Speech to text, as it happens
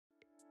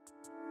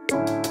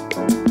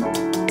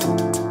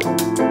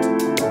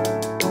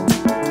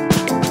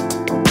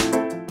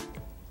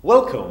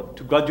Welcome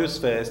to Graduates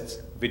First's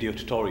video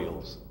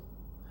tutorials.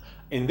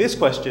 In this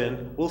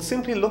question, we'll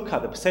simply look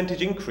at the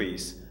percentage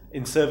increase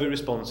in survey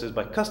responses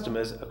by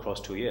customers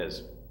across 2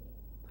 years.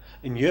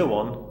 In year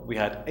 1, we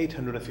had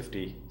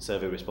 850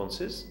 survey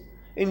responses.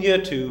 In year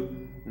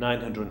 2,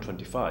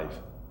 925.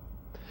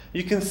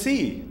 You can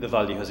see the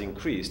value has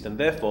increased and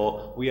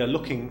therefore we are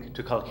looking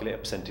to calculate a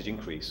percentage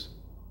increase.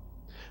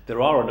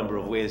 There are a number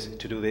of ways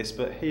to do this,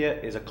 but here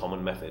is a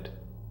common method.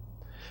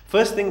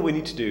 First thing we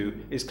need to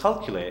do is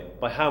calculate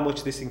by how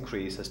much this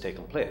increase has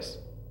taken place.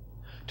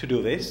 To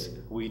do this,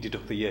 we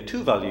deduct the year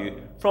 2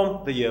 value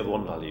from the year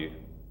 1 value.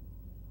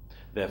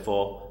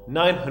 Therefore,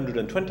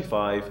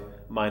 925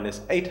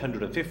 minus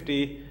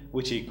 850,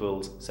 which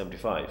equals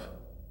 75.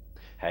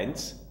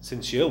 Hence,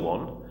 since year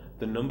 1,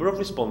 the number of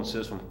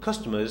responses from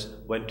customers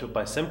went up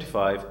by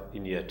 75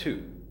 in year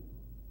 2.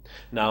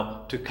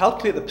 Now, to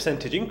calculate the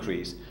percentage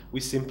increase, we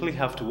simply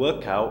have to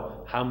work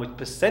out how much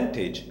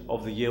percentage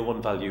of the year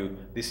 1 value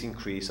this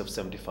increase of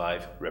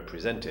 75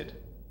 represented.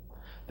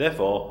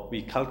 Therefore,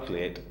 we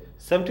calculate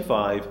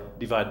 75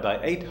 divided by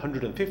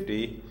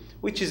 850,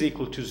 which is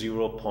equal to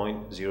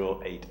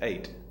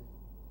 0.088.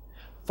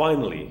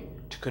 Finally,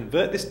 to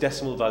convert this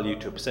decimal value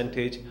to a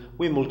percentage,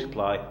 we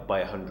multiply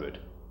by 100.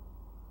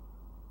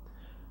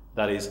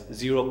 That is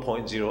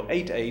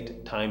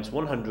 0.088 times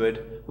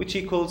 100, which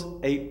equals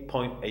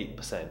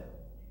 8.8%.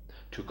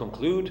 To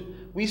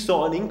conclude, we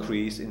saw an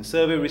increase in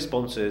survey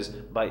responses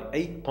by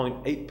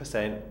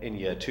 8.8% in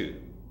year 2.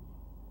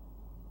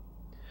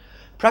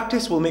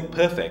 Practice will make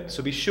perfect,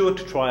 so be sure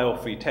to try our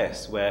free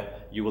tests where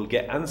you will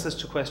get answers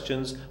to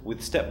questions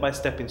with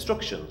step-by-step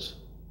instructions.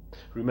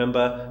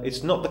 Remember,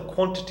 it's not the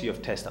quantity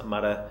of tests that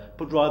matter,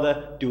 but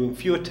rather doing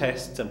fewer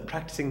tests and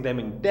practicing them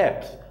in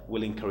depth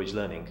will encourage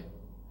learning.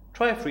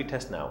 Try a free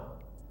test now.